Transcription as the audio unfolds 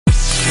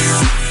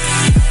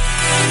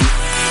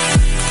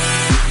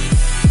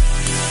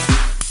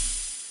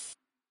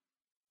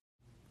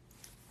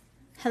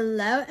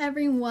Hello,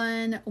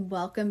 everyone.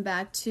 Welcome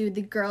back to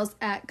the Girls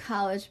at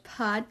College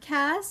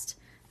podcast.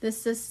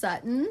 This is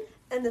Sutton.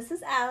 And this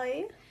is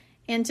Allie.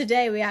 And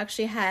today we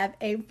actually have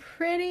a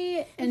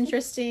pretty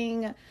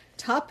interesting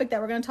topic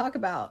that we're going to talk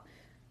about.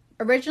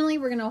 Originally,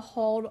 we're going to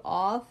hold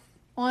off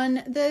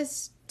on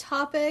this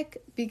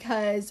topic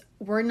because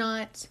we're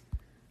not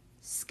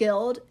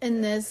skilled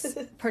in this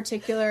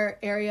particular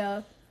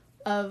area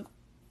of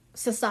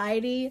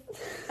society,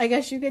 I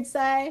guess you could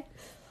say.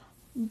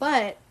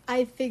 But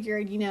I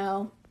figured,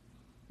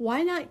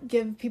 why not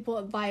give people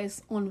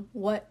advice on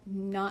what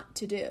not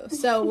to do?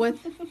 So with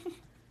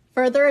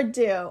further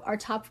ado, our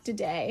topic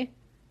today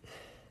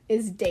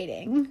is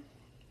dating.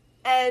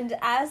 And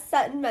as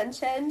Sutton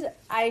mentioned,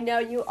 I know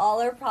you all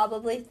are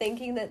probably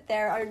thinking that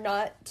there are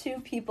not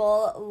two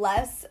people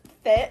less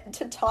fit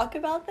to talk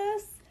about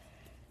this.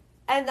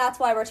 And that's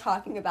why we're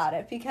talking about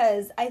it,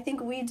 because I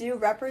think we do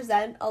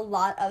represent a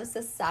lot of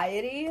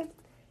society.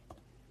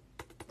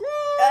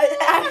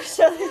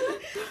 Actually,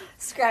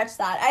 scratch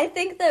that. I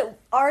think that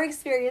our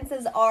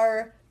experiences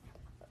are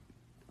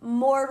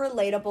more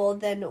relatable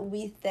than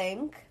we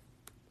think.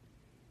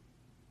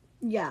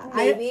 Yeah.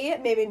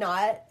 Maybe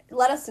not.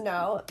 Let us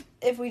know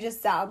if we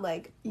just sound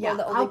like we're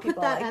the only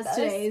people like this. I'll put that as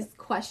today's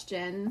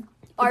question.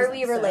 Are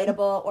we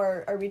relatable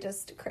or are we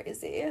just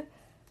crazy?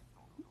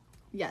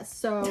 Yes,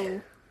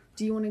 so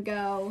do you want to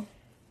go?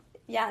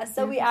 Yeah,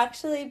 so we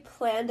actually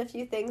planned a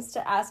few things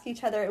to ask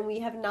each other, and we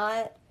have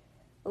not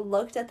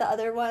looked at the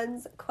other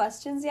one's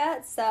questions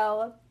yet,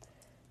 so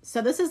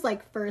this is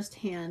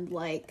firsthand,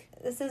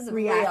 this is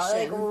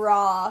reaction. real,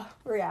 raw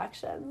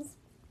reactions.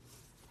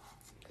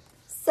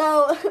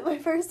 So my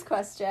first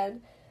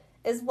question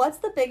is, what's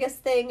the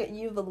biggest thing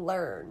you've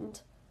learned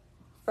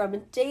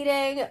from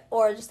dating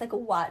or just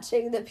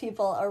watching the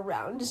people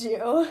around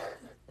you?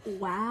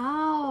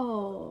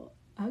 Wow.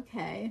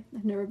 Okay,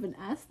 I've never been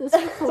asked this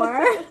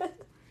before.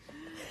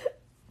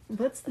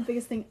 What's the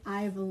biggest thing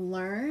I've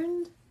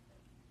learned?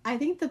 I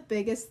think the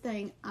biggest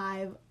thing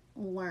I've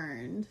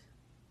learned,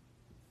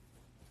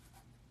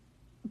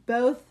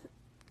 both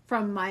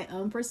from my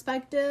own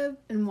perspective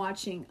and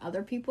watching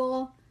other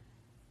people,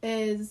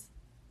 is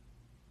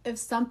if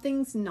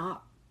something's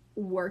not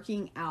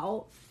working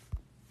out,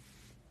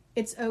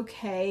 it's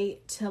okay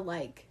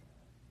to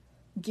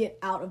get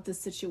out of the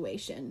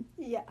situation.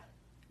 Yeah.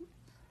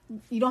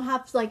 You don't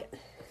have to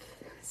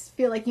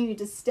feel like you need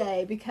to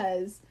stay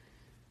because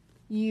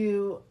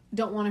you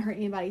don't want to hurt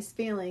anybody's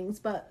feelings,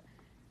 but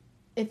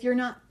if you're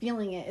not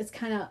feeling it, it's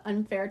kind of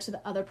unfair to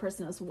the other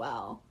person as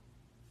well.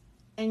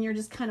 And you're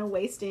just kind of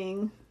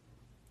wasting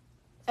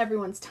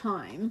everyone's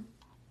time.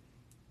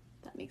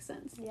 That makes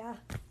sense. Yeah.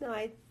 No,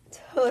 I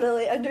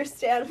totally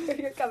understand where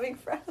you're coming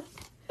from.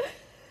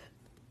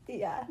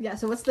 Yeah. Yeah,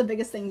 so what's the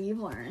biggest thing you've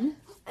learned?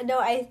 No,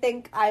 I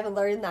think I've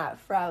learned that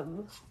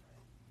from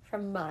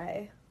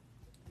my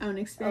own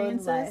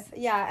experiences. Own life.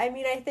 Yeah, I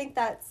mean, I think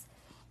that's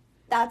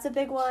a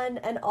big one,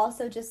 and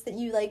also just that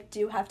you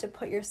do have to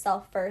put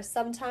yourself first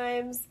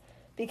sometimes,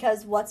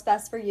 because what's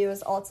best for you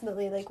is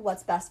ultimately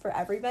what's best for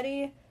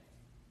everybody,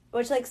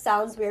 which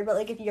sounds weird,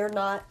 but if you're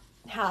not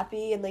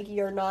happy and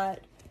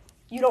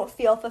you don't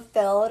feel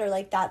fulfilled, or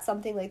that's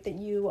something that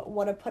you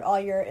want to put all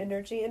your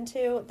energy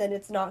into, then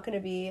it's not going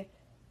to be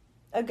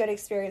a good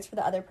experience for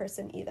the other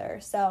person either.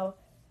 So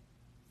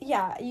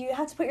yeah, you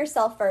have to put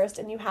yourself first,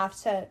 and you have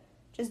to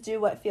just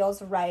do what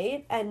feels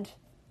right, and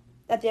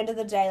at the end of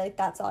the day,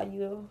 that's all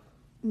you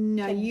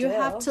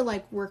have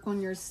to work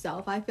on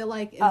yourself. I feel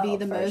like it'd be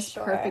the most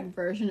perfect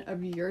version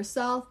of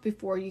yourself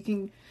before you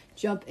can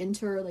jump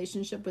into a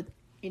relationship with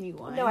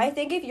anyone. No, I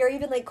think if you're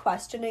even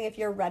questioning if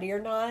you're ready or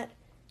not,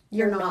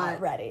 you're not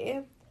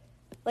ready.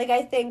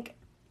 I think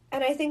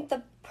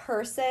the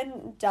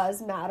person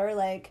does matter.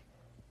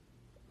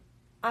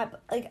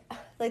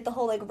 The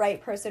whole right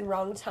person,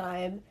 wrong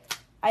time.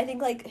 I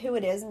think who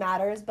it is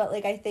matters, but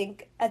I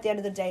think at the end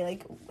of the day,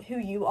 who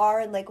you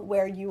are and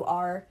where you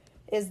are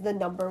is the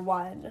number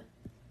one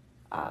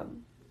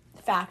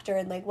factor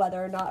in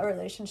whether or not a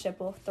relationship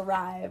will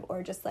thrive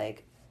or just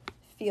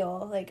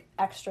feel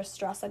extra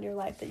stress on your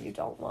life that you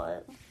don't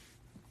want.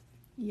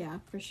 Yeah,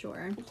 for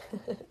sure.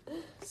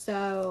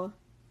 So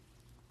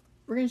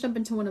we're gonna jump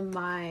into one of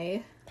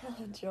my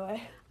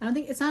joy. I don't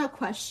think it's not a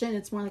question,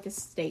 it's more a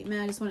statement.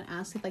 I just want to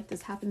ask if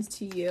this happens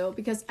to you,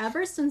 because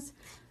ever since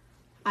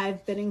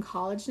I've been in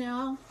college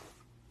now,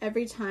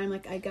 every time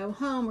I go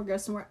home or go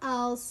somewhere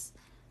else,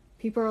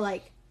 people are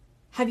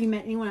have you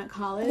met anyone at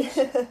college?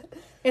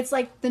 It's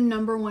the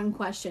number one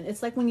question.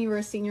 It's when you were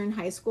a senior in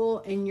high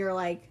school and you're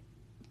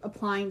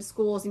applying to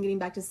schools and getting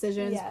back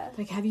decisions. Yeah.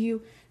 Have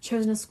you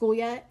chosen a school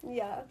yet?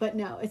 Yeah. But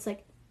no, it's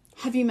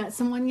have you met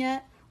someone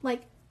yet?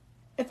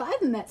 If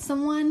I've met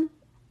someone,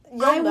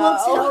 I will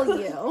tell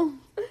you.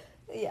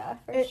 Yeah,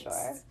 for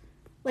sure.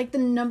 The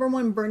number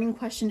one burning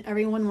question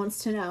everyone wants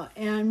to know.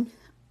 And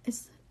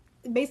it's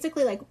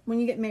basically when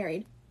you get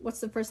married,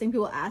 what's the first thing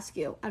people ask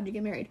you after you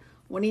get married?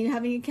 When are you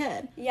having a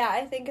kid? Yeah,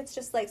 I think it's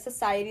just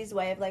society's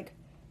way of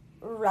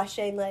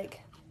rushing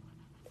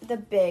the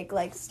big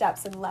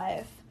steps in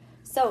life.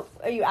 So,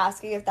 are you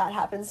asking if that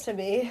happens to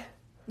me?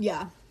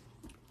 Yeah.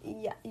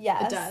 Yeah,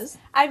 yes. It does.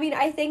 I mean,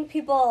 I think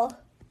people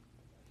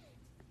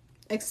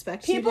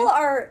expect people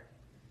are.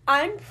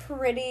 I'm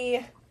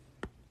pretty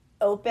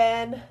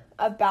open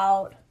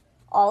about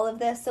all of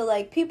this, so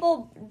like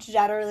people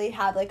generally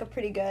have like a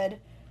pretty good,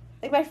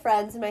 like my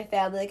friends and my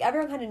family, like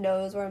everyone kind of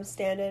knows where I'm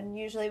standing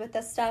usually with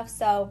this stuff,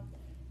 so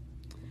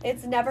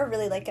it's never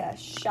really like a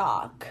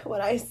shock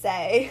when I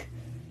say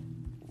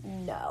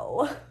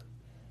no.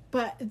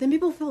 But then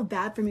people feel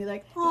bad for me,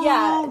 like, oh,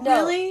 Yeah,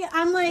 no. really?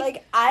 I'm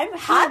like I'm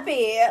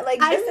happy.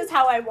 Like, this is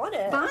how I want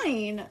it.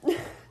 Fine.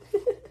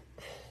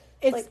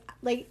 It's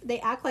like they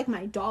act like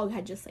my dog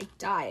had just like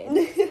died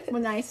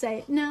when I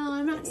say, no,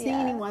 I'm not seeing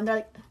anyone. They're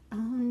like, oh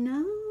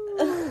no.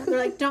 They're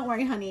like, don't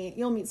worry, honey,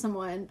 you'll meet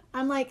someone.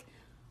 I'm like,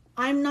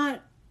 I'm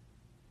not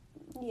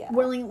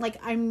willing, like,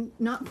 I'm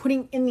not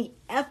putting in the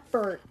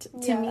effort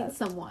to meet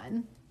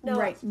someone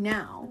right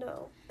now.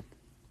 No.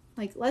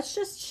 Like, let's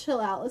just chill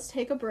out. Let's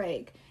take a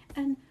break.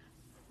 And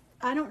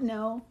I don't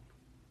know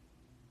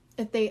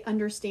if they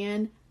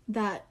understand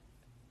that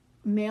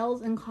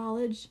males in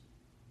college,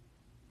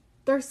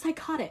 they're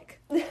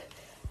psychotic.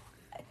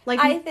 Like,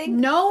 I think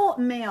no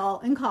male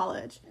in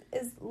college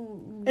is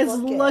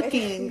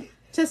looking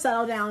to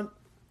settle down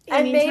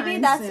and maybe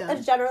that's soon.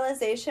 a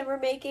generalization we're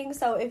making,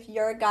 so if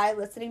you're a guy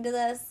listening to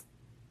this,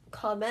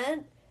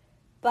 comment.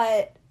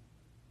 But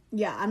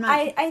yeah, I'm not.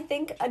 I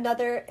think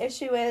another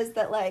issue is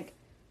that, like,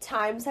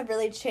 times have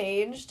really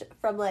changed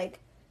from, like,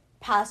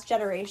 past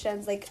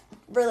generations, like,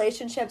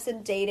 relationships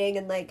and dating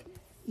and, like,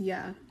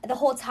 the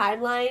whole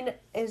timeline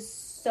is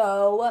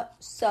so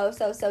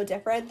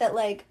different that,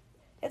 like,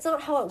 it's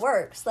not how it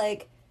works.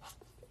 Like,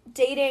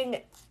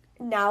 dating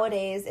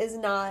nowadays is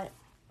not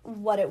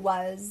what it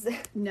was.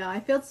 No, I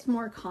feel it's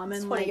more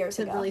common, like,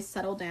 to ago. really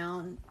settle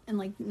down and,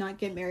 like, not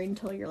get married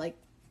until you're, like,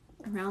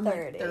 around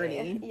 30. Like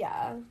 30.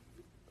 Yeah.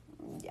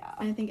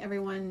 And I think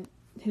everyone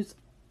who's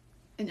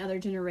in other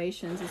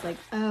generations is like,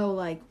 oh,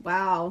 like,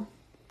 wow,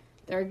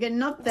 they're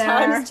getting up there.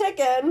 Time's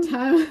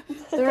ticking.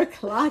 Their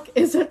clock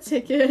is a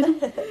ticking.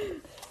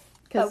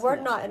 But we're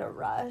not in a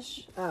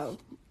rush. Oh,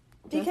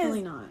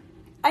 definitely not.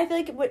 I feel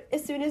like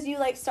as soon as you,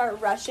 like, start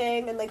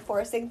rushing and, like,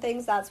 forcing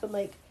things, that's when,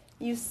 like,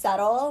 you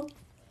settle.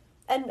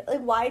 And,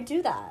 like, why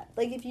do that?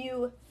 Like, if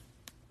you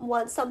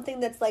want something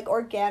that's, like,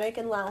 organic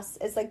and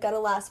is, like, gonna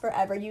last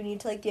forever, you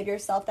need to, like, give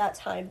yourself that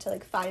time to,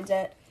 like, find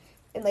it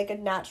in, like, a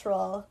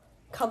natural,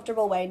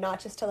 comfortable way, not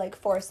just to, like,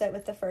 force it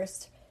with the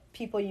first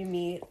people you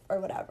meet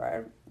or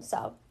whatever.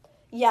 So,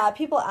 yeah,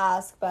 people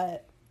ask,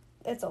 but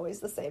it's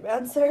always the same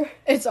answer.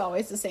 It's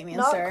always the same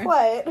answer. Not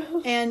quite.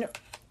 And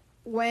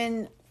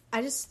when...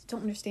 I just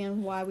don't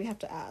understand why we have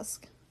to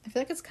ask. I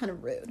feel like it's kind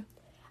of rude.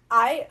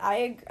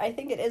 I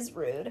think it is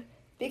rude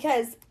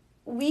because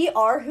we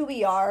are who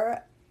we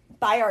are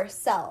by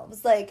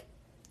ourselves. Like,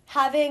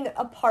 having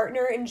a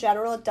partner in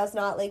general does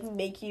not, like,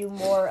 make you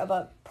more of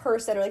a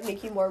person or, like,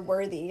 make you more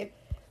worthy.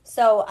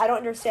 So I don't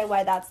understand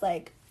why that's,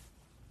 like,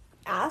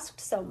 asked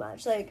so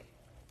much. Like,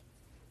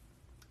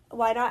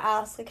 why not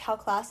ask, like, how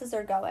classes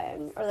are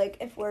going or, like,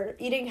 if we're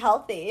eating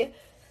healthy?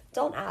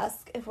 Don't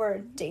ask if we're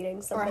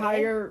dating somebody. Or how are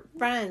your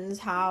friends?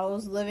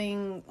 How's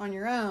living on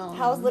your own?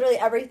 How's literally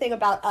everything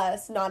about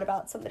us, not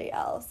about somebody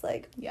else.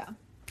 Like, yeah,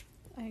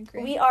 I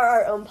agree. We are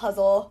our own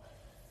puzzle.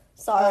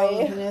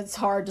 Sorry. And it's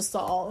hard to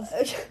solve.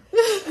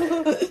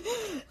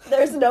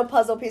 There's no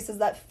puzzle pieces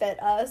that fit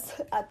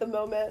us at the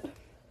moment.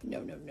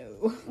 No.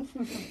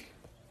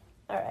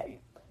 All right.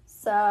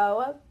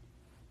 So,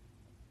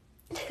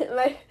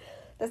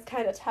 this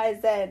kind of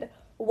ties in.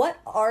 What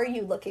are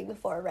you looking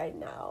for right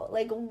now?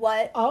 Like,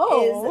 what is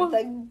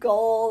the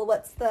goal?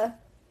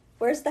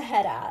 Where's the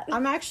head at?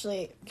 I'm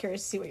actually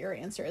curious to see what your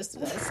answer is to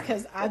this,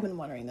 because I've been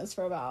wondering this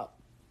for about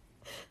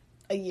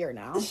a year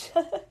now.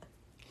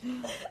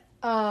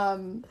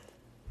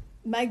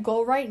 My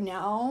goal right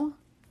now,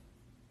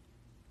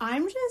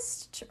 I'm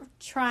just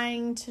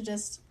trying to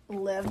just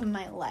live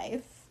my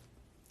life.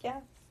 Yeah.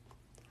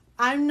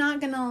 I'm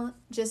not gonna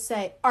just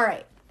say, all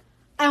right,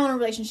 I want a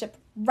relationship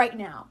right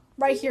now.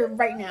 Right here,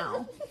 right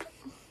now.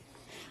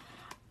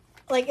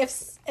 Like, if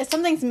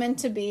something's meant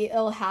to be,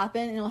 it'll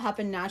happen, and it'll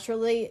happen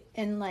naturally,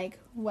 and, like,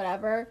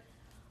 whatever.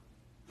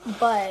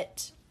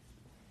 But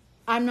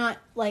I'm not,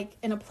 like,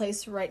 in a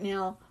place right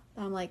now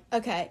that I'm like,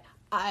 okay,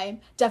 I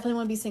definitely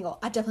want to be single.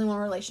 I definitely want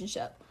a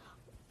relationship.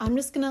 I'm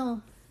just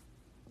gonna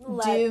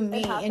do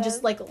me and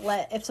just, like,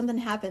 if something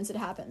happens, it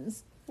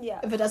happens.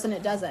 Yeah. If it doesn't,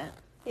 it doesn't.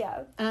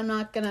 Yeah. And I'm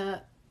not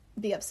gonna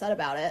be upset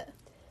about it.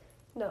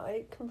 No,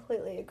 I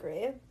completely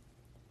agree.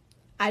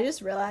 I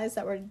just realized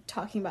that we're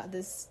talking about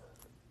this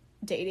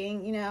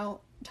dating,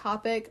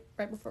 topic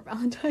right before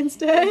Valentine's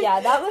Day.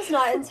 Yeah, that was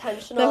not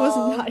intentional. That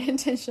was not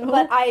intentional.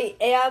 But I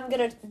am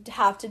going to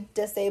have to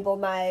disable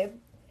my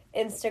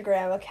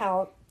Instagram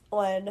account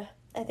on,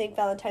 I think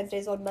Valentine's Day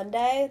is on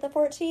Monday, the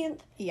 14th.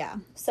 Yeah.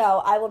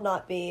 So I will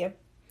not be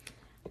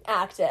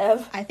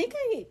active. I think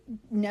I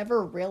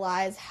never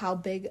realized how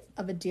big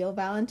of a deal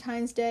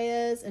Valentine's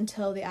Day is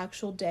until the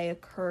actual day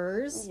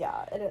occurs.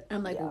 Yeah. And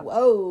I'm like,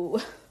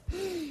 whoa.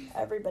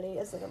 Everybody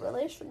is in a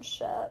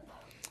relationship.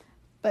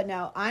 But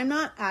no, I'm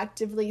not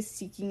actively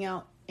seeking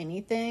out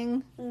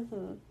anything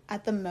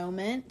at the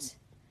moment.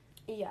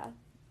 Yeah.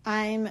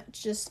 I'm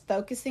just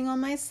focusing on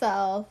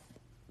myself,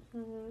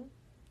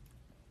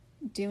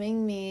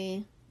 doing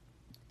me.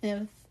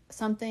 And if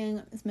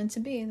something is meant to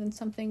be, then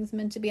something's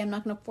meant to be. I'm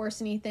not going to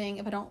force anything.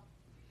 If I don't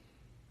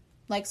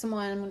like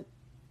someone,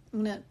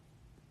 I'm going to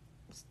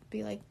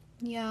be like,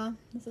 yeah,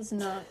 this is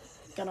not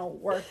going to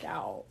work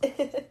out.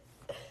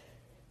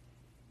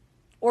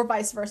 Or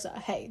vice versa.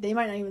 Hey, they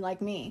might not even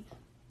like me.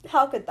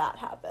 How could that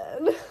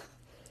happen?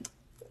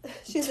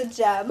 She's a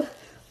gem.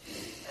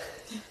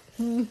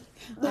 I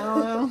don't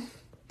know.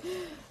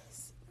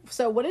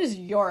 So what is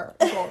your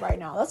goal right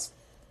now?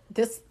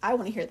 I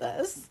want to hear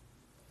this.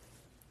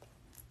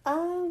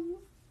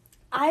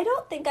 I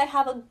don't think I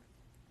have a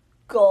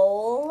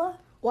goal.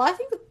 Well, I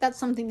think that's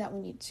something that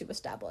we need to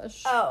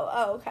establish.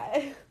 Oh,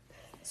 okay.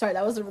 Sorry,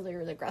 that was really,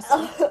 really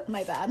aggressive.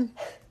 My bad.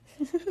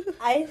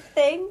 I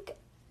think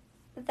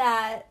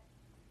that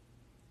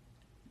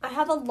I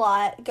have a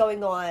lot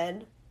going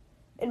on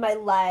in my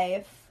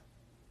life,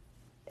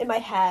 in my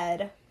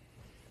head,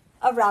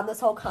 around this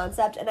whole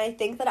concept, and I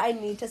think that I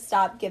need to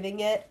stop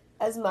giving it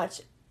as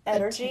much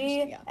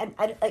energy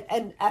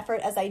and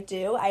effort as I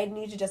do. I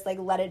need to just, like,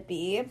 let it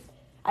be.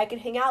 I can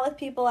hang out with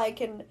people, I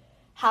can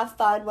have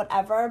fun,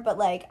 whatever, but,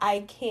 like,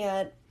 I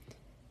can't,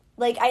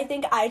 like, I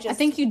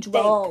think you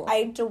dwell.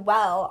 I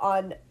dwell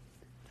on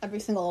every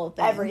single little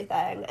thing.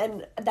 Everything,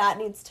 and that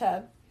needs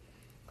to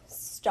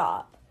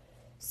stop.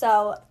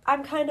 So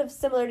I'm kind of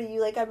similar to you.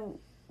 Like, I'm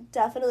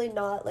definitely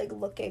not, like,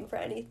 looking for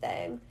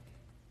anything.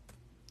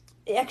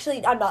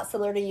 Actually, I'm not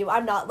similar to you.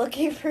 I'm not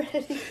looking for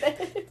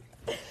anything.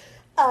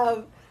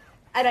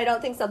 And I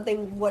don't think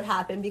something would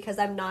happen because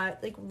I'm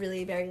not, like,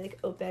 really very, like,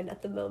 open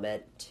at the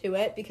moment to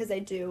it, because I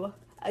do,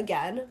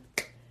 again,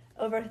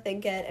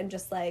 overthink it and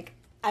just, like,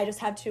 I just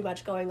have too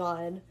much going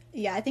on.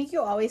 Yeah, I think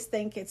you always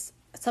think it's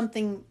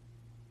something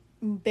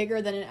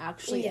bigger than it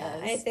actually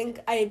is.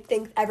 I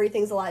think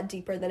everything's a lot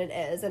deeper than it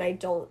is, and I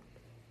don't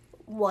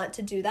want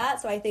to do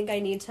that. So I think I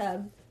need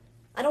to,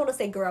 I don't want to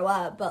say grow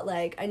up, but,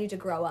 like, I need to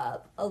grow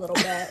up a little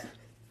bit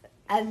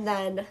and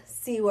then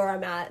see where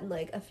I'm at in,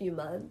 like, a few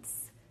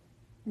months.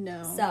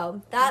 No.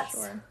 So that's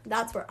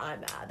where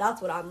I'm at.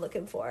 That's what I'm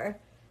looking for.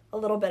 A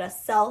little bit of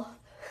self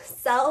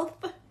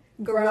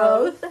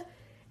growth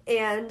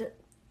and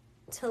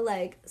to,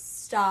 like,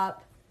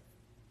 stop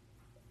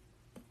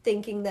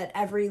thinking that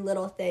every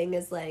little thing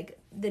is, like,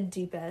 the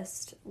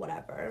deepest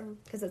whatever,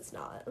 because it's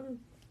not. No.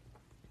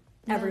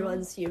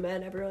 Everyone's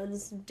human.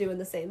 Everyone's doing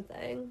the same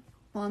thing.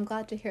 Well, I'm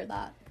glad to hear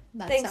that.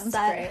 That Thanks, sounds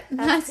great.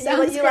 That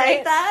sounds you great.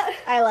 Like that?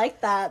 I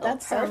like that.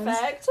 That's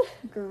perfect.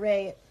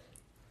 Great.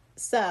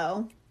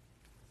 So,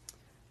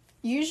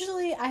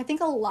 usually, I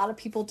think a lot of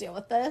people deal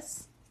with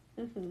this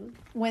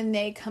when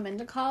they come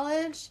into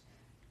college.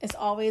 Is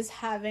always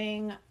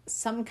having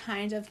some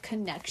kind of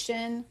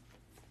connection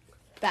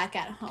back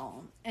at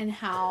home and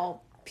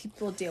how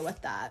people deal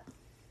with that.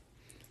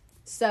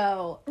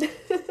 So,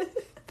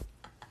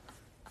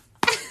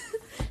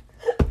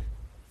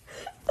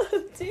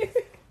 oh dear.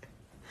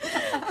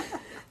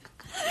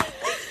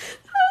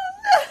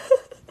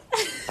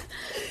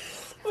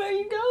 Where are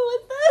you going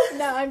with this?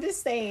 No, I'm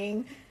just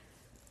saying,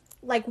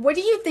 like, what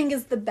do you think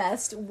is the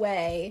best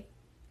way,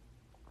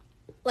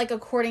 like,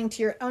 according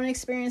to your own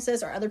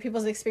experiences or other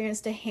people's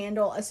experience, to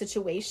handle a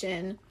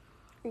situation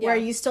where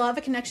you still have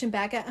a connection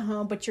back at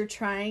home, but you're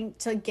trying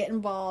to get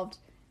involved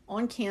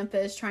on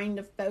campus, trying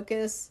to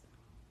focus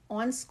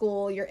on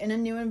school, you're in a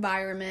new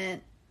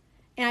environment,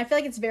 and I feel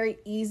like it's very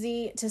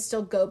easy to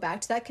still go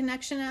back to that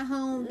connection at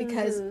home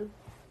because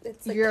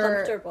it's, like,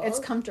 comfortable. It's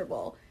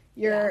comfortable.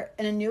 You're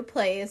in a new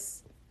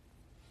place.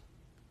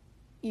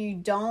 You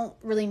don't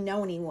really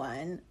know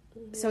anyone,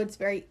 so it's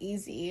very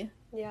easy.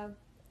 Yeah.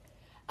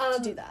 To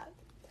do that.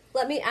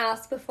 Let me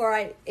ask before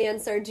I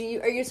answer.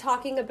 Are you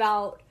talking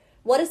about,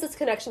 what is this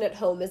connection at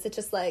home? Is it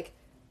just, like,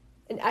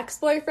 an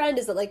ex-boyfriend?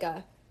 Is it, like,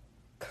 a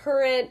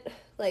current,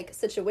 like,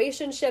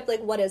 situationship?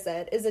 Like, what is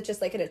it? Is it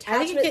just, like, an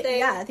attachment thing?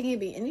 Yeah, I think it'd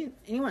be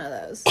any one of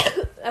those.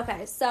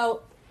 Okay,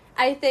 so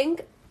I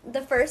think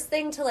the first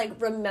thing to, like,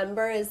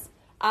 remember is,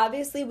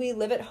 obviously we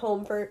live at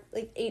home for,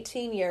 like,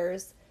 18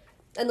 years,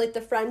 and, like,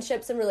 the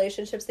friendships and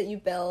relationships that you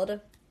build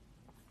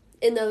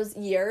in those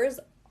years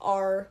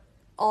are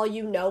all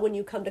you know when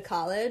you come to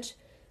college.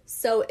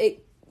 So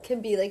it can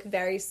be, like,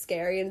 very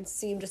scary and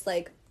seem just,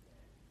 like,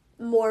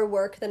 more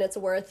work than it's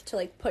worth to,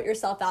 like, put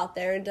yourself out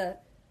there and to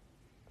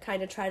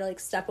kind of try to, like,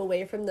 step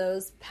away from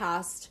those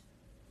past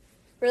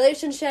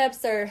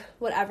relationships or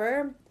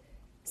whatever.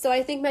 So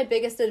I think my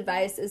biggest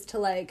advice is to,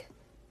 like,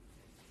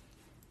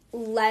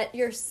 let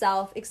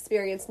yourself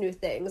experience new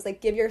things.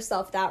 Like, give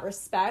yourself that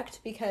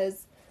respect,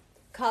 because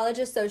college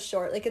is so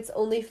short. Like, it's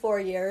only 4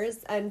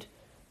 years, and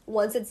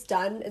once it's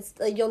done, it's,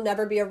 like, you'll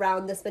never be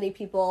around this many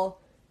people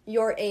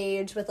your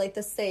age with, like,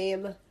 the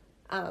same,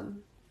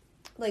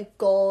 like,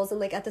 goals and,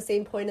 like, at the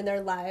same point in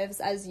their lives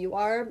as you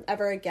are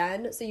ever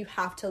again. So you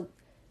have to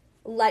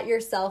let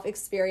yourself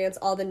experience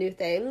all the new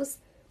things.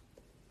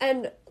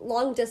 And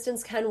long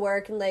distance can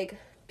work, and, like,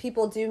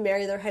 people do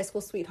marry their high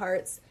school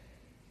sweethearts.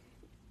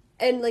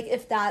 And, like,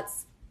 if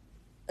that's,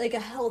 like, a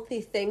healthy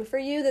thing for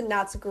you, then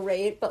that's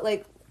great. But,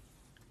 like,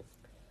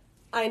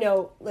 I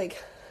know, like,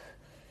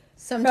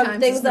 sometimes from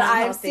things it's that not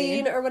I've healthy.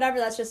 seen or whatever,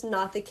 that's just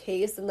not the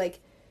case. And, like,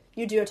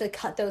 you do have to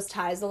cut those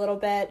ties a little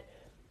bit.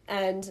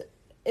 And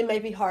it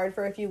might be hard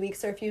for a few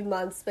weeks or a few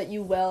months, but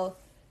you will,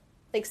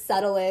 like,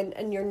 settle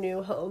in your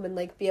new home and,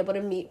 like, be able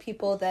to meet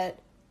people that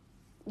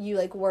you,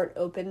 like, weren't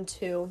open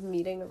to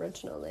meeting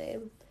originally.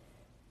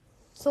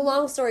 So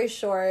long story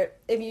short,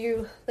 if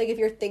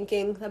you're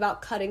thinking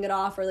about cutting it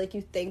off, or, like,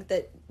 you think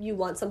that you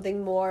want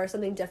something more,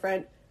 something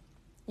different,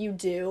 you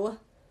do.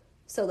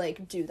 So,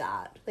 like, do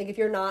that. Like, if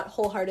you're not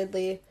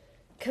wholeheartedly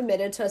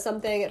committed to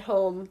something at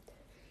home,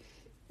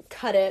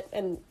 cut it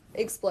and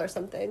explore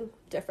something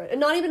different. And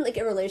not even, like,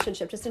 a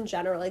relationship, just in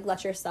general, like,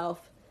 let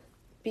yourself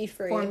be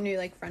free. Form new,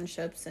 like,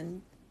 friendships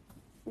and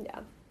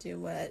do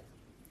what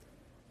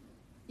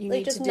you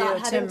need to do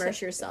to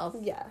immerse yourself.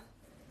 Yeah.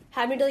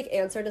 Having to, like,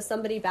 answer to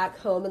somebody back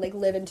home and, like,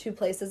 live in two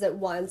places at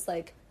once,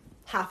 like,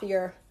 half of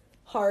your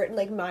heart and,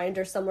 like, mind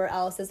or somewhere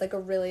else is, like, a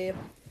really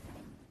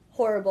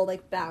horrible,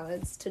 like,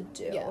 balance to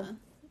do. Yeah.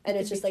 And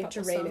it's just, like,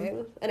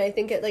 draining. And I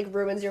think it, like,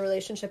 ruins your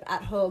relationship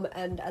at home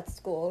and at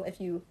school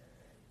if you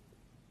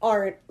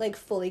aren't, like,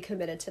 fully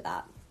committed to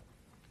that.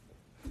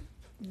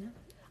 Yeah.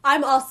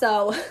 I'm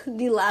also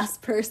the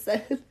last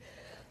person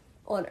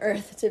on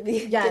earth to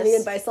be giving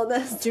advice on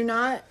this. Do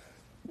not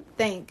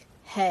think,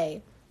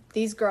 hey,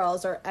 these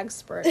girls are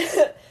experts,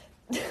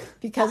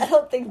 because I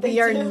don't think we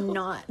are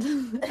not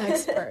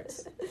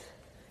experts.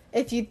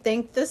 If you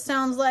think this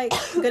sounds like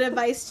good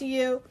advice to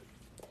you,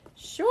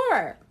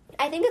 sure.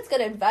 I think it's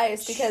good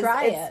advice because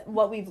it's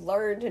what we've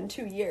learned in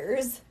 2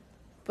 years.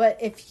 But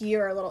if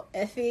you're a little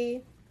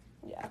iffy,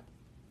 yeah,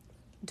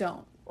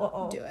 don't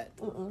do it.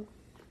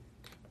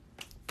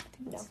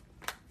 No.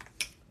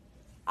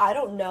 I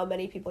don't know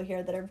many people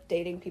here that are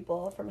dating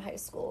people from high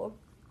school.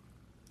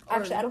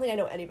 Actually, I don't think I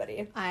know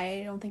anybody.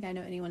 I don't think I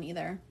know anyone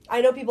either.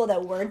 I know people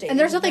that were dating. And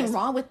there's nothing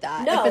wrong with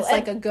that. No, if it's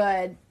like a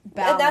good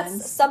balance. And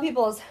that's some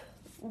people's,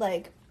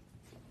 like,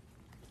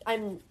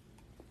 I'm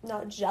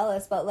not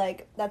jealous, but,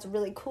 like, that's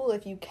really cool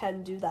if you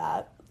can do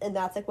that. And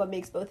that's, like, what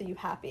makes both of you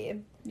happy.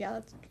 Yeah,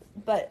 that's...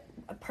 But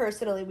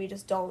personally, we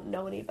just don't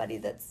know anybody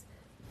that's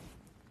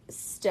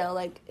still,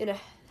 like, in a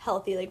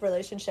healthy, like,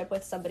 relationship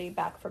with somebody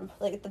back from,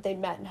 like, that they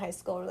met in high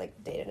school or,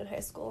 like, dated in high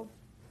school.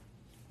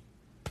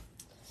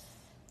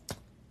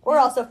 We're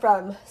also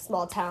from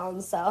small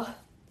towns, so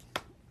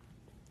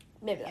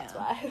maybe that's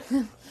why.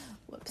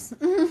 Whoops.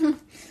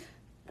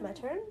 My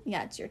turn?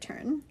 Yeah, it's your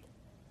turn.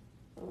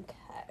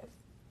 Okay.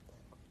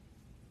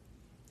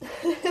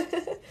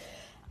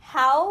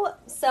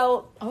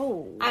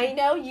 I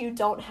know you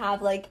don't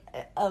have, like,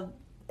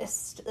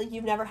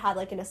 you've never had,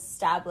 like, an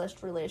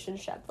established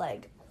relationship,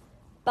 like,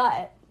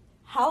 but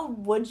how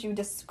would you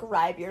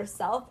describe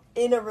yourself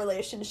in a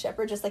relationship,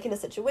 or just, like, in a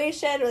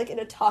situation, or, like, in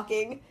a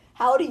talking?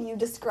 How do you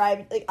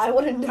describe, like, I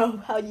want to know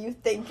how you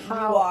think you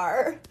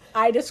are.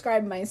 I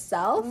describe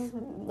myself?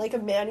 Mm-hmm. Like a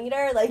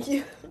man-eater? Like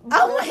you...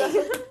 Oh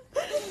my...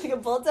 like a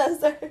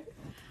bulldozer?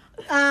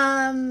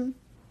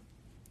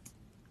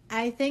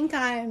 I think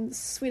I'm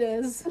sweet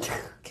as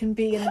can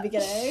be in the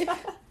beginning.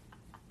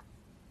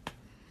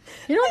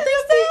 You don't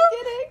think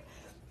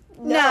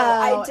so? No,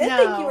 I did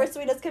think you were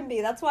sweet as can be.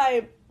 That's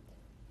why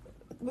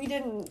we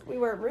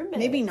weren't roommates.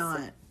 Maybe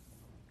not.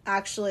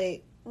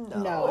 Actually,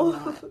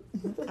 no,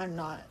 I'm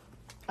not.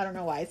 I don't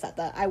know why I said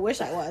that. I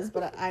wish I was,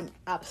 but I'm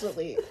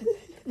absolutely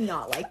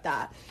not like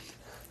that.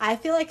 I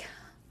feel like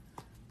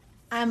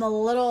I'm a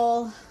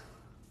little,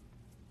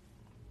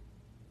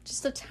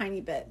 just a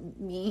tiny bit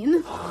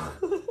mean.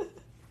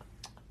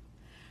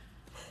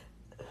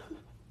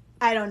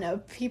 I don't know.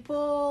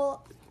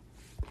 People,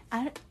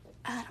 I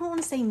don't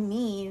want to say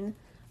mean,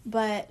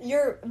 but...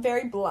 You're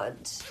very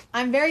blunt.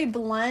 I'm very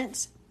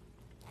blunt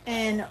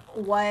in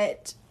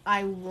what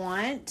I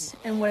want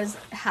and what is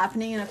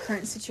happening in a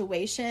current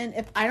situation.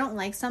 If I don't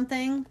like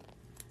something,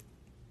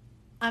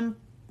 I'm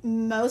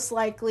most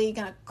likely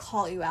going to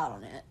call you out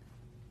on it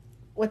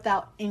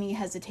without any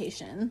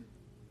hesitation.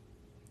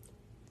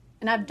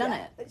 And I've done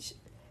it.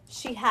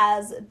 She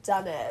has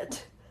done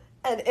it.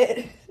 And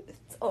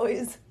it's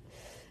always...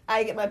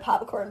 I get my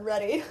popcorn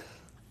ready.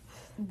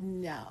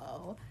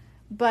 No.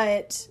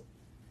 But...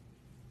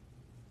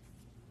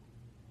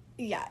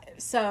 yeah,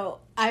 so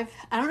I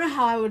don't know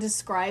how I would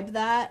describe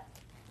that.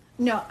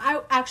 No,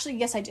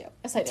 yes I do.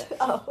 Yes I do.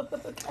 Oh,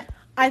 okay.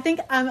 I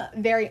think I'm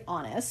very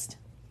honest.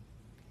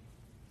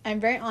 I'm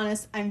very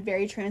honest. I'm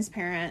very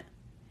transparent.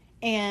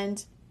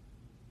 And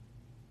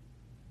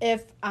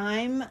if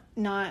I'm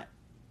not...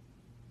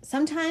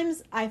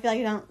 sometimes I feel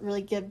like I don't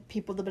really give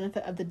people the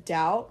benefit of the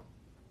doubt.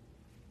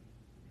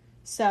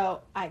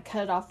 So I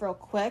cut it off real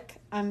quick.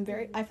 I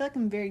feel like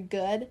I'm very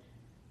good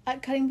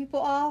at cutting people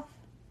off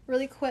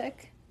really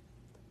quick.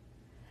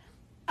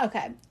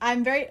 Okay,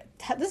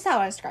 this is how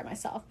I describe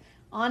myself.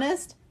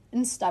 Honest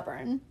and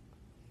stubborn.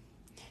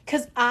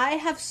 Because I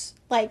have,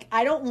 like,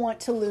 I don't want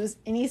to lose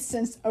any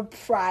sense of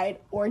pride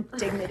or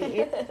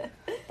dignity.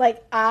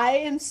 Like, I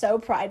am so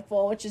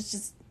prideful, which is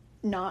just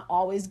not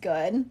always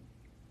good.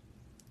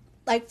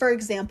 Like, for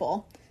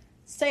example,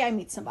 say I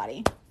meet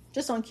somebody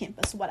just on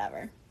campus,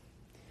 whatever.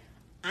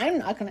 I'm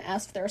not going to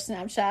ask for their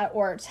Snapchat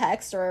or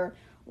text or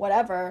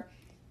whatever.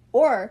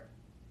 Or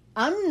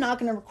I'm not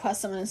going to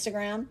request them on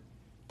Instagram.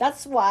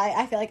 That's why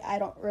I feel like I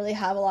don't really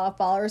have a lot of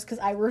followers, because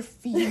I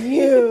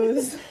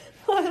refuse.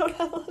 I don't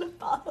have a lot of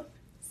followers.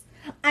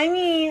 I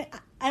mean,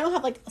 I don't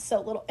have, like,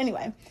 so little.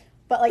 Anyway,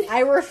 but, like,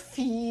 I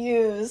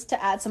refuse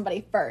to add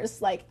somebody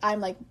first. Like, I'm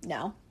like,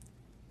 no,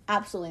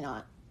 absolutely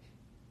not.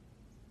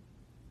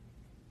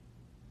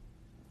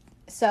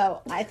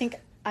 So I think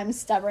I'm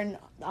stubborn.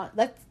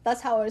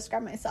 That's how I would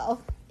describe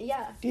myself.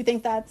 Yeah. Do you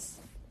think that's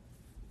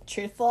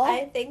truthful?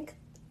 I think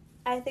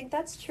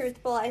that's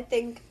truthful. I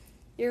think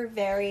you're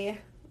very,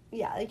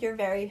 you're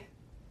very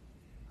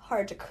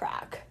hard to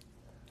crack.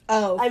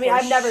 Oh, I mean,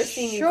 I've never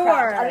seen you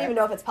cracked. I don't even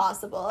know if it's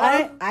possible.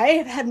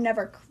 I have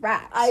never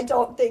cracked. I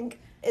don't think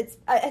it's...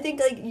 I think,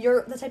 like,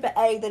 you're the type of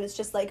egg that it's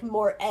just, like,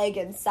 more egg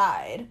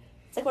inside.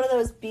 It's like one of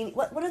those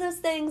What are those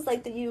things,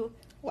 like, that you...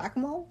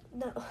 Whack-a-mole?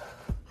 No.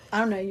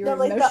 I don't know. You're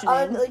like,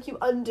 motioning. like, you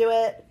undo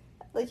it.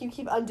 Like, you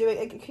keep undoing...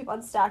 Like, you keep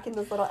unstacking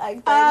those little egg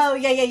things. Oh,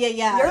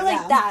 yeah. You're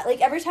like that.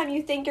 Like, every time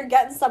you think you're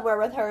getting somewhere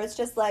with her, it's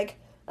just, like,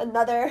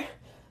 another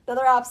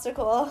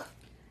obstacle.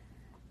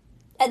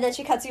 And then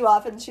she cuts you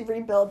off and she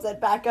rebuilds it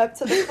back up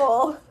to the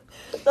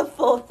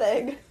full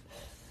thing.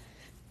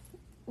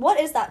 What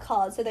is that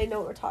called, so they know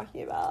what we're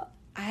talking about?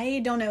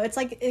 I don't know. It's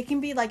like, it can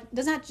be like, it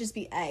doesn't have to just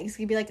be eggs. It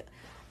can be like,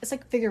 it's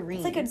like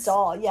figurines. It's like a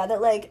doll, yeah, that,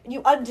 like,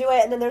 you undo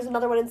it and then there's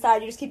another one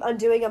inside. You just keep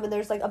undoing them and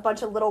there's, like, a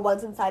bunch of little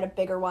ones inside of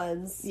bigger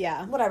ones.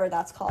 Yeah. Whatever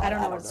that's called. I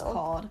don't know what it's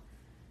called.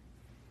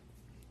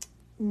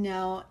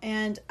 No,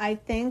 and I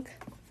think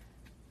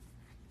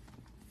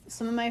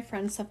some of my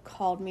friends have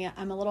called me,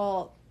 I'm a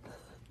little...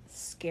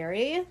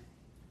 scary.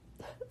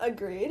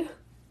 Agreed.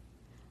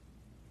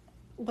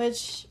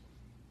 Which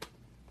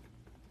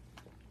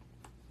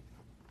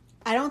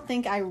I don't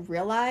think I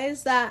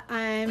realize that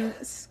I'm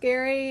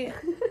scary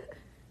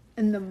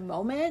in the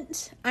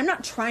moment. I'm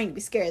not trying to be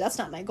scary. That's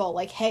not my goal.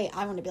 Like, hey,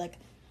 I want to be like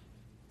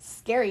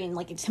scary and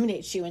like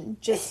intimidate you and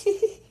just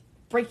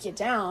break you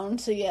down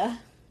till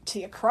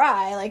you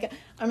cry. Like,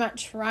 I'm not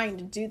trying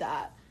to do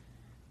that.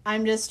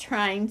 I'm just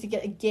trying to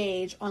get a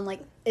gauge on,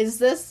 like, is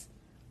this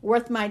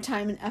worth my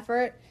time and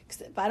effort? Because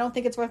if I don't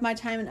think it's worth my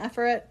time and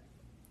effort...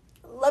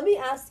 Let me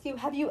ask you,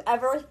 have you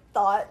ever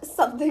thought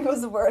something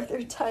was worth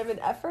your time and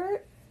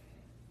effort?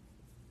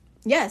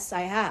 Yes,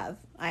 I have.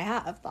 I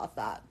have thought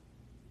that.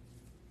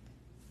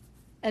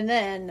 And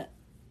then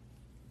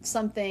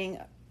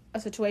a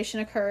situation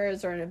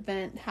occurs or an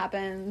event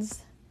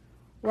happens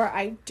where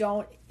I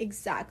don't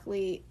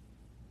exactly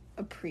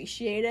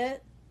appreciate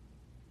it.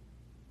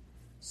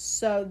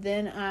 So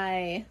then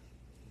I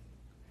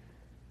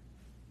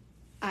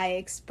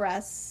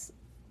express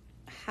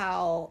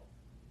how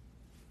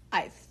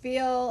I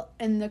feel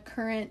in the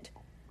current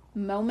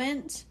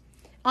moment.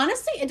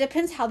 Honestly, it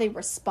depends how they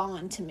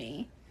respond to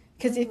me.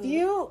 Because if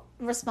you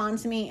respond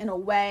to me in a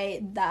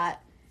way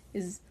that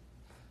is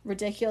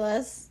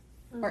ridiculous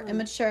or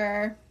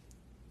immature,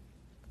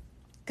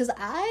 because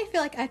I feel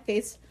like I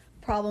face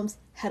problems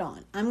head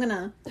on. I'm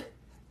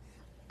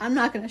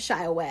not gonna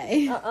shy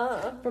away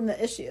from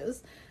the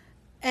issues.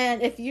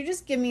 And if you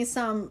just give me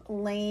some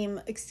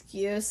lame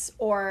excuse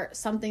or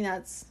something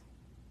that's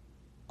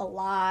a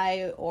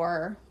lie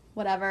or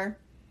whatever,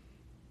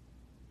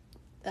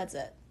 that's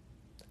it.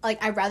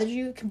 Like, I'd rather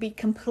you be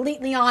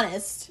completely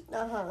honest.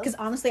 Because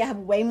honestly, I have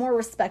way more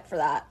respect for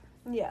that.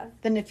 Yeah.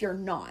 Than if you're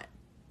not.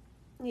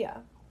 Yeah.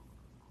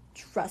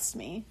 Trust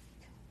me.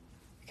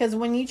 Because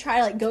when you try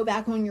to, like, go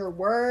back on your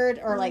word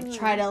or, like,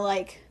 try to,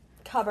 like...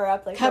 Cover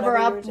up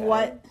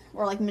what...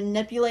 Or, like,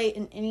 manipulate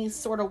in any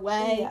sort of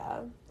way.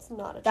 Yeah. It's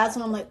not attractive. That's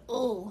when I'm like,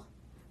 oh.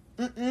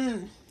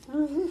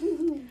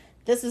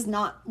 This is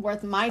not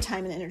worth my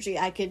time and energy.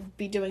 I could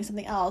be doing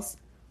something else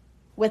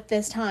with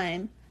this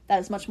time that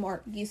is much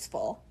more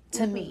useful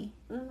to me.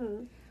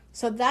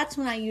 So that's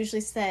when I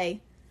usually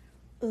say,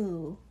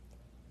 ooh,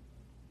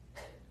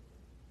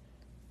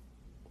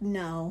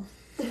 no.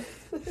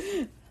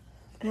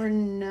 We're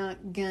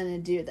not gonna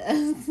do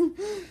this.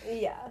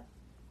 Yeah.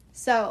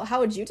 So how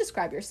would you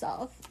describe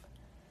yourself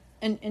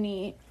in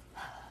any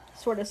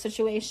sort of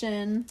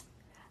situation?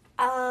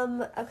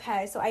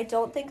 Okay, so I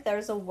don't think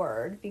there's a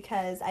word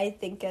because I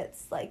think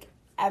it's, like,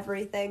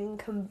 everything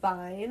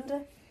combined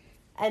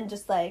and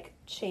just, like,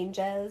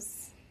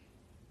 changes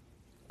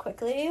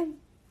quickly.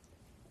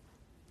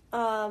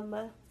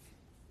 I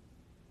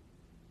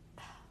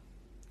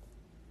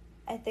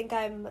think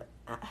I'm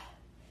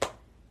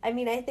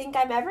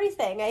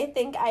everything. I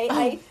think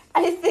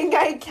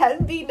I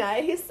can be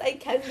nice. I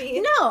can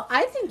be... No,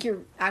 I think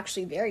you're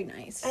actually very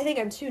nice. I think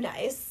I'm too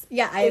nice.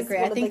 Yeah, I agree.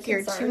 I think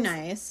you're too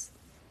nice.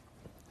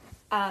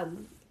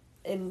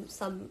 In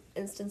some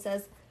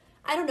instances.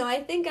 I don't know.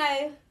 I think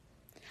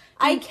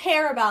I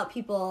care about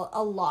people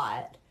a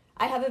lot.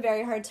 I have a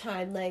very hard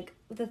time, like,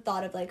 with the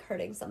thought of, like,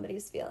 hurting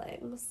somebody's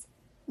feelings.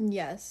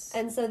 Yes.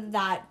 And so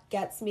that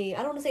gets me, I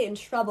don't want to say in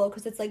trouble,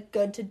 because it's, like,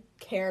 good to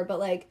care, but,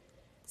 like,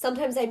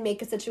 sometimes I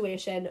make a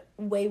situation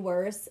way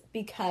worse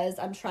because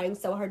I'm trying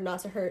so hard not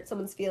to hurt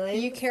someone's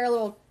feelings. You care a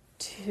little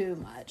too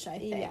much, I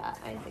think. Yeah,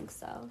 I think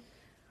so.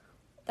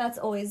 That's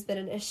always been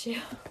an issue.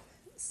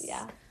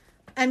 Yeah.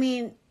 I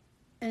mean,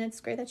 and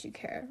it's great that you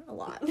care a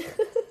lot.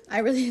 I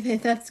really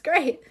think that's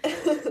great.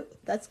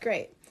 That's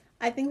great.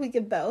 I think we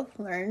could both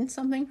learn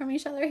something from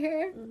each other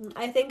here. Mm-hmm.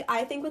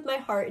 I think with my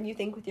heart and you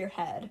think with your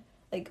head,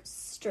 like,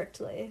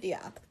 strictly.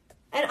 Yeah.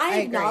 And I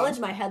acknowledge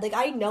my head. Like,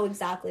 I know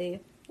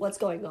exactly what's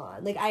going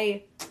on. Like,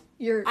 I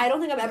don't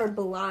think I'm ever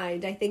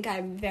blind. I think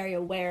I'm very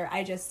aware.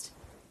 I just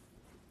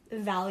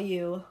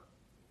value,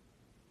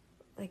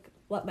 like,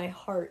 what my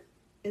heart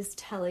is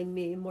telling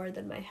me more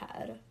than my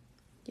head.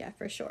 Yeah,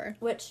 for sure.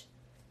 Which...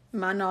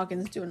 my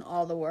noggin's doing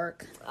all the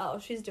work. Oh,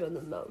 she's doing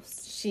the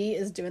most. She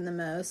is doing the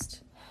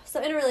most.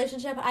 So in a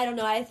relationship, I don't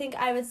know. I think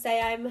I would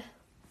say I'm...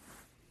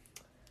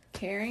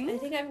 caring? I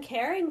think I'm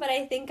caring, but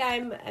I think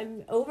I'm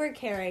over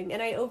caring,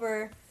 and I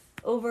over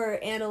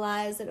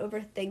analyze and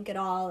overthink it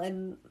all,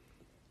 and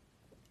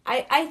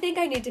I think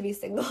I need to be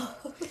single.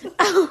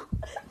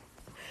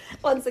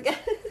 Once again.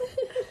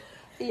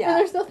 Yeah. And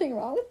there's nothing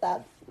wrong with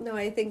that. No,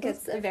 I think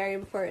it's a very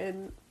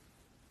important,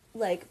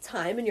 like,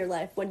 time in your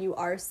life when you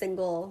are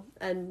single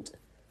and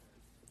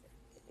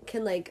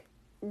can, like,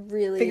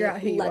 really figure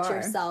out who you let are.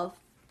 yourself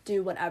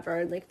do whatever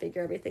and, like,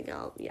 figure everything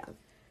out. Yeah.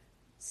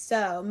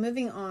 So,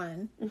 moving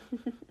on,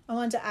 I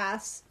wanted to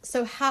ask,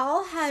 so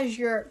how has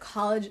your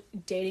college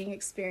dating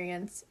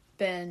experience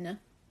been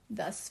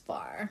thus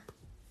far?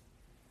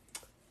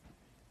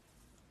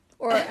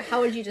 Or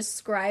how would you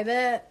describe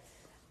it?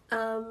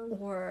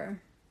 Or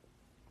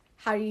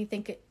how do you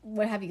think it,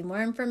 what have you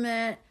learned from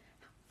it?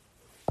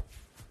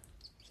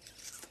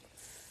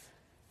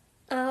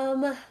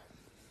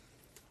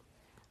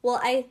 Well,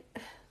 I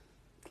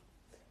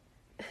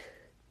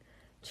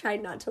try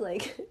not to,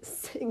 like,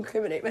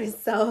 incriminate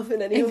myself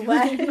in any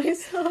way.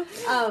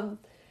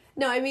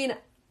 No, I mean,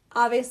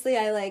 obviously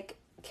I, like,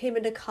 came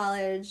into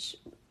college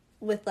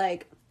with,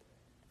 like,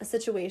 a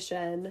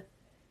situation,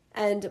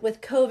 and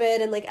with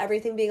COVID and, like,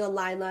 everything being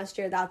online last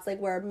year, that's, like,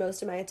 where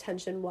most of my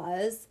attention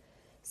was.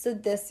 So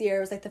this year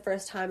was, like, the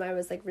first time I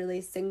was, like,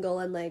 really single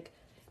and, like,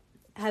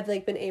 have,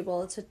 like, been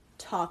able to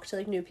talk to,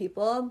 like, new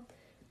people.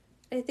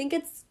 I think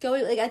it's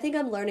going, like, I think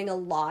I'm learning a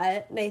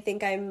lot, and I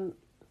think I'm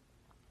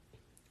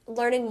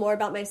learning more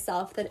about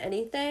myself than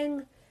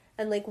anything,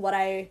 and, like,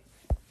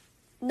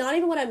 not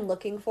even what I'm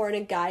looking for in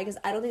a guy, because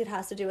I don't think it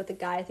has to do with the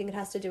guy, I think it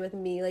has to do with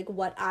me, like,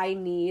 what I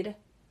need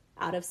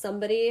out of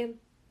somebody,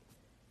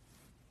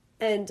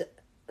 and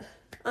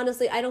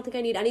honestly, I don't think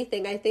I need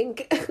anything. I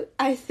think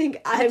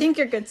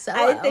you're good solo.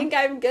 I think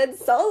I'm good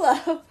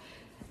solo,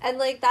 and,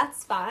 like,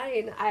 that's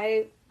fine.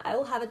 I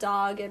will have a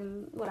dog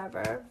and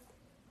whatever.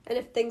 And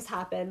if things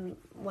happen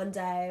one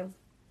day,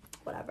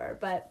 whatever.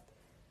 But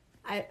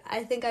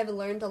I think I've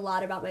learned a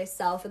lot about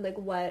myself and, like,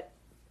 what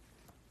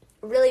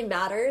really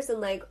matters.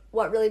 And, like,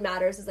 what really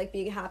matters is, like,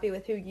 being happy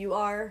with who you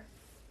are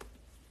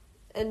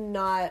and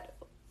not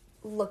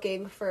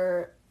looking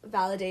for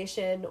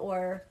validation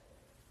or,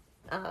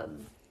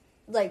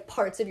 like,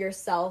 parts of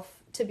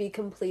yourself to be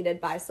completed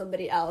by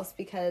somebody else,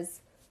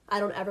 because I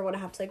don't ever want to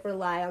have to, like,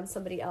 rely on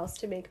somebody else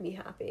to make me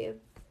happy.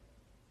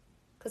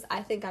 Because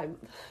I think I'm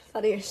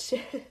funny as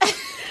shit.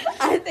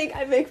 I think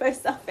I make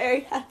myself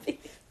very happy.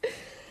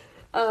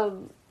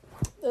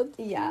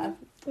 Yeah.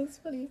 That's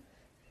funny.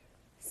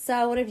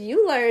 So what have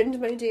you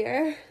learned, my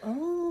dear?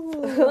 Oh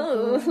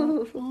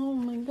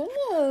my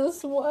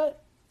goodness.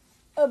 What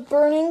a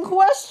burning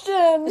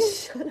question.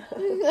 Shut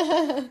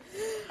up.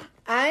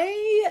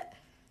 I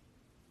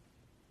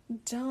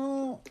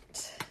don't...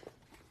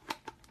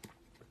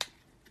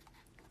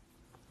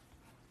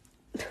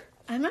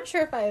 I'm not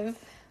sure if I've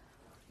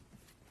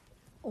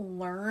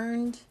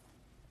learned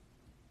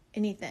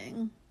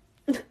anything.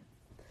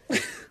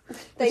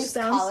 Thanks,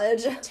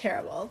 college.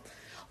 Terrible.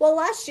 Well,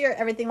 last year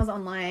everything was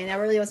online. I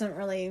really wasn't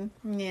really,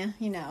 I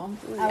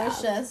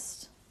was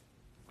just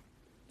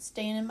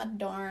staying in my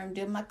dorm,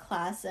 doing my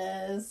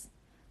classes,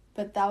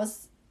 but that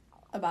was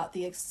about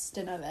the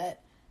extent of it.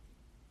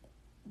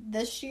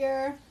 This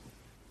year,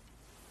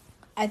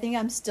 I think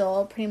I'm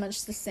still pretty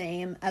much the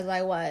same as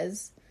I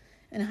was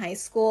in high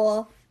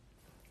school.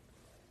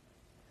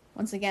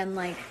 Once again,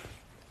 like,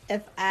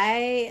 if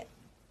I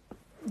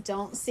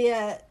don't see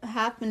it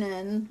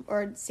happening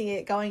or see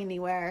it going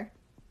anywhere,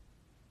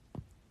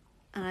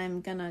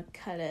 I'm gonna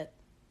cut it.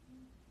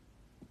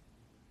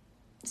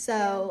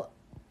 So,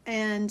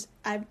 and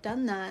I've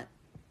done that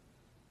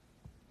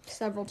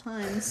several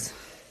times.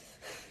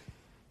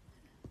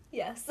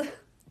 Yes.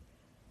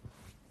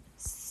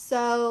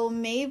 So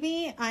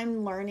maybe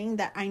I'm learning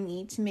that I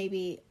need to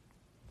maybe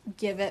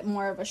give it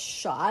more of a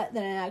shot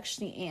than I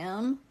actually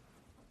am.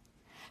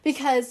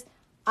 Because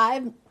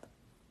I've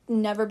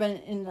never been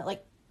in,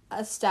 like,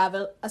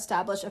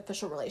 established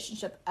official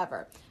relationship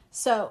ever.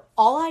 So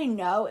all I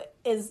know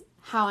is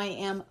how I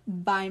am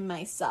by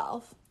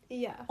myself.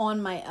 Yeah.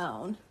 on my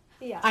own.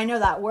 Yeah. I know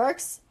that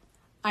works.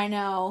 I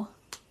know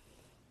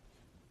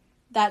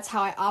that's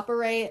how I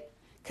operate.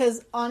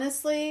 Because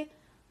honestly,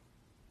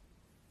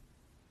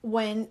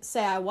 when,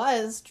 say, I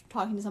was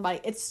talking to somebody,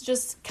 it's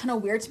just kind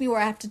of weird to me where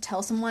I have to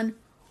tell someone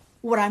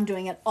what I'm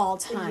doing at all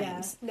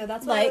times. Yeah. No,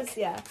 that's what like,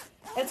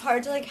 it's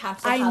hard to, like,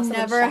 have to I have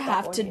never check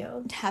have up to on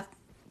you.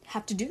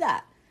 have to do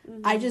that.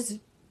 Mm-hmm. I just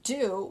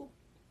do.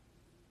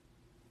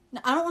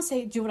 I don't want to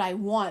say do what I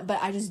want, but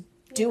I just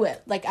do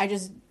it. Like,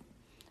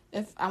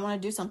 if I want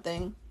to do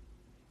something,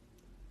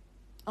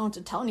 I don't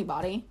have to tell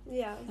anybody.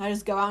 Yeah. I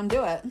just go out and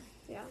do it.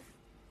 Yeah.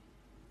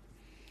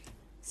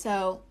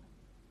 So,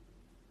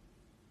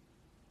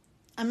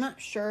 I'm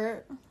not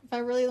sure if I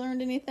really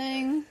learned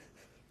anything.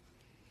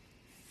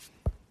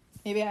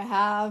 Maybe I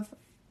have.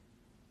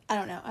 I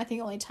don't know. I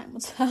think only time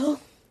will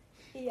tell.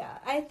 Yeah.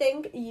 I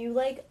think you,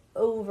 like,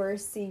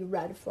 oversee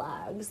red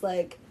flags.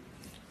 Like,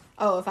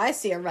 oh, if I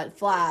see a red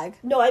flag.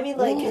 no, I mean,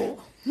 like,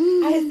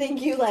 I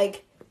think you,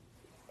 like,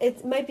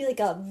 it might be, like,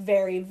 a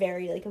very,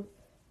 very, like,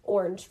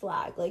 orange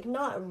flag. Like,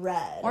 not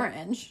red.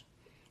 Orange?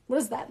 What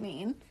does that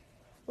mean?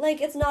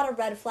 Like, it's not a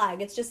red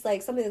flag. It's just,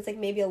 like, something that's, like,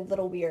 maybe a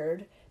little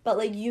weird. But,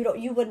 like, you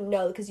wouldn't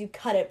know because you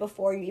cut it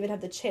before you even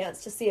have the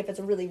chance to see if it's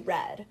really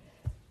red.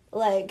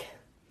 Like...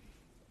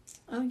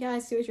 oh, yeah, I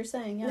see what you're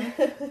saying, yeah.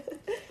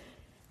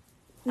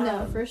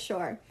 No, for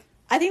sure.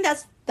 I think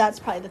that's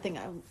probably the thing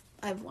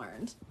I've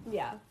learned.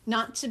 Yeah.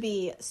 Not to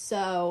be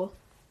so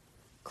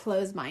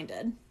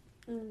close-minded.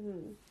 Mm-hmm.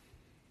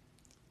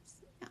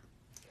 Yeah.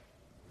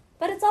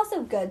 But it's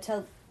also good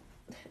to,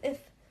 if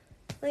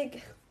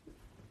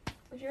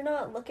you're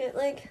not looking,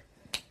 like,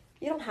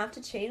 you don't have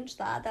to change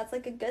that. That's,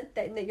 like, a good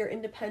thing that you're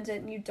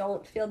independent and you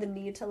don't feel the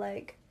need to,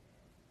 like,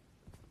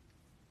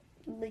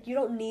 you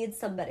don't need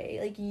somebody.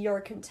 Like,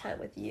 you're content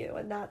with you,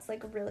 and that's,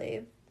 like,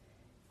 really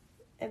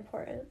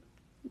important.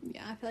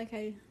 Yeah, I feel like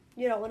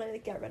you don't want to,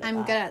 like, get rid of I'm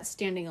that. good at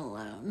standing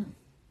alone.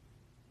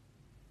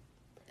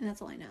 And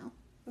that's all I know.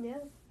 Yeah.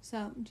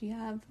 So, do you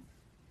have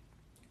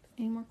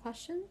any more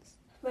questions?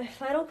 My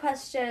final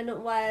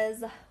question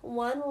was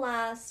one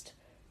last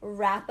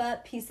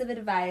wrap-up piece of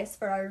advice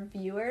for our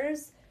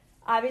viewers.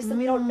 Obviously,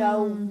 we don't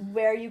know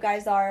where you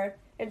guys are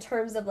in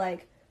terms of,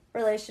 like,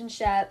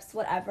 relationships,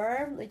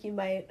 whatever. Like,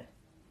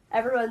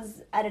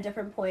 everyone's at a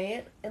different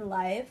point in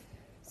life.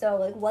 So,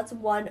 like, what's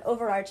one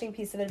overarching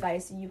piece of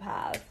advice you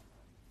have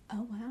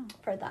Oh, wow.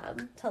 for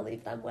them to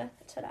leave them with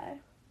today?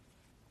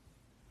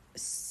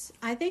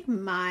 I think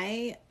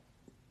my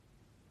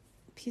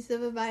piece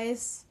of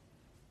advice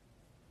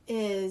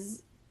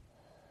is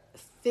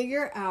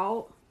figure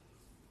out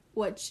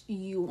what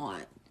you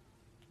want.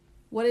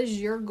 What is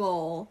your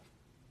goal?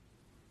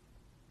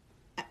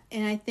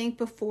 And I think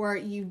before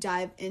you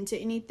dive into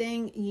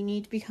anything, you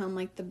need to become,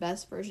 like, the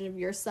best version of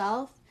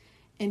yourself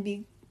and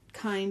be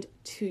kind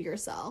to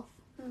yourself.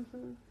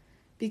 Mm-hmm.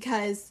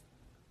 Because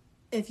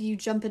if you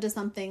jump into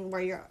something where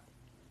you're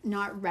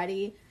not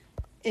ready,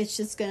 it's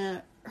just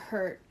gonna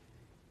hurt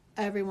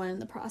everyone in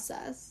the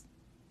process.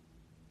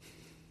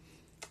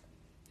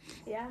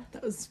 Yeah.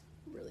 That was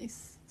really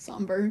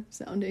somber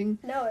sounding.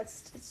 No,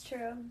 it's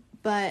true.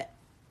 But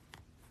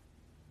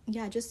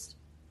yeah,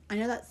 I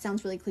know that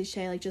sounds really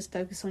cliche, like, just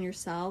focus on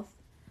yourself.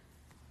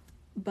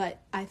 But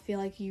I feel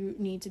like you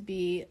need to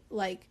be,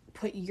 like,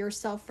 put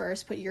yourself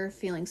first, put your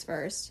feelings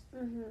first.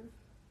 Mm-hmm.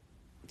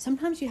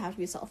 Sometimes you have to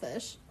be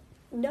selfish.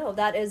 No,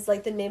 that is,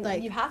 like, the name.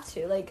 Like, you have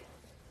to. Like,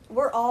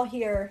 we're all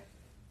here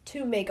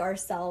to make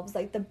ourselves,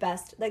 like, the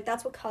best. Like,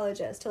 that's what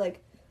college is, to,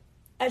 like,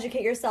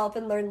 educate yourself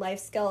and learn life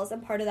skills.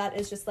 And part of that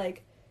is just,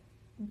 like,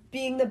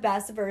 being the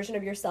best version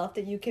of yourself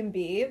that you can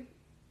be.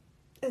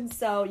 And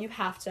so you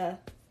have to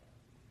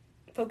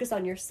focus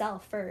on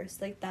yourself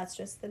first. Like, that's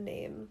just the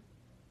name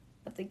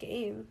of the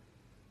game.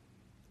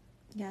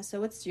 Yeah,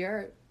 so what's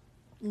your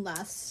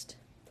last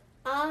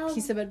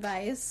piece of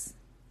advice?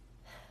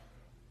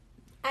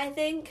 I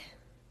think,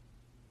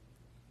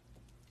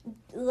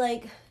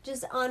 like,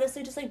 just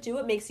honestly, just, like, do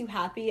what makes you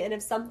happy. And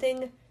if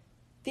something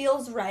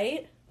feels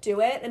right,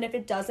 do it. And if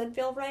it doesn't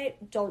feel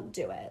right, don't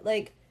do it.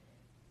 Like,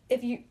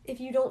 if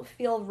you don't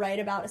feel right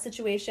about a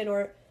situation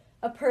or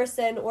a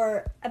person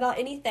or about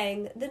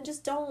anything, then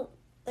just don't,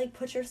 like,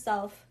 put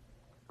yourself,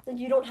 like,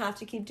 you don't have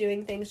to keep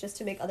doing things just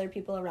to make other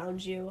people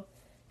around you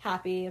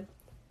happy.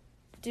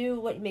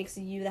 Do what makes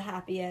you the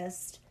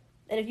happiest.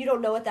 And if you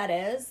don't know what that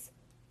is,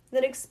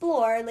 then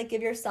explore and, like,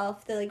 give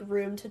yourself the, like,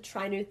 room to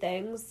try new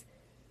things.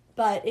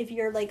 But if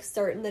you're, like,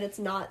 certain that it's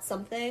not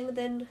something,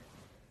 then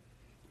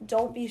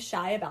don't be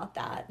shy about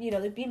that. You know,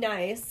 like, be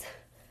nice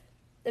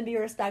and be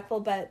respectful,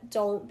 but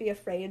don't be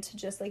afraid to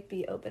just, like,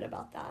 be open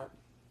about that.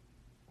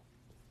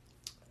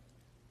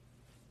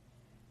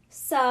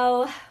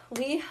 So,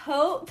 we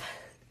hope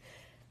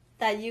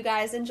that you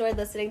guys enjoyed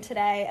listening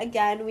today.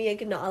 Again, we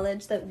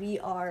acknowledge that we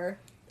are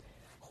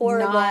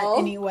horrible Not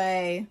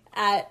anyway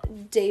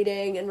at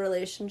dating and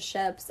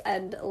relationships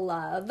and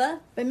love.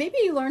 But maybe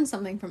you learned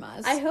something from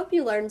us. I hope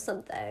you learned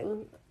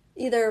something,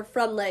 either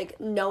from, like,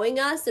 knowing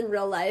us in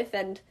real life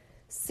and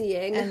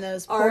seeing and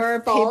those our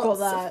poor people faults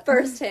that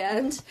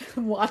firsthand.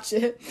 watch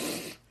it.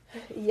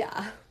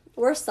 Yeah.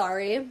 We're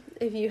sorry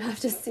if you have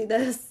to see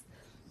this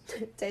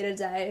day to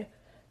day.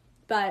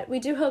 But we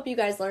do hope you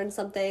guys learned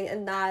something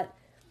and that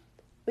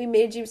we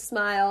made you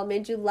smile,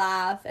 made you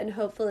laugh, and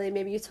hopefully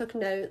maybe you took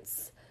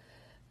notes,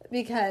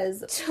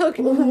 because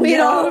we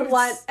don't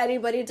want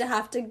anybody to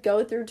have to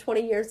go through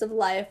 20 years of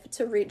life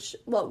to reach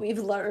what we've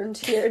learned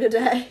here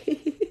today.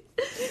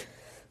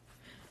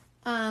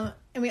 And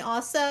we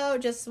also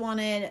just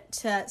wanted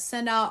to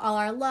send out all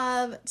our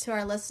love to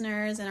our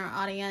listeners and our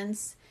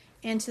audience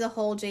and to the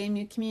whole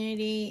JMU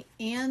community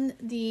and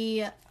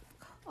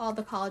all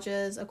the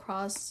colleges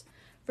across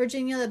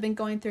Virginia that have been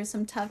going through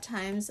some tough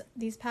times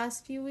these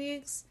past few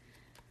weeks.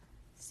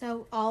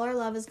 So all our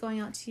love is going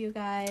out to you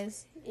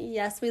guys.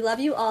 Yes, we love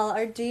you all.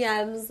 Our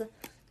DMs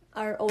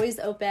are always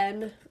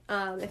open.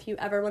 If you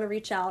ever want to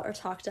reach out or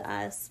talk to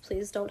us,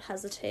 please don't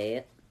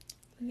hesitate.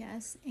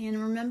 Yes,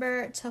 and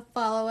remember to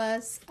follow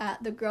us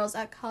at the Girls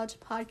at College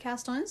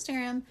podcast on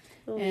Instagram.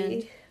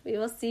 We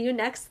will see you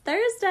next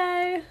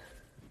Thursday.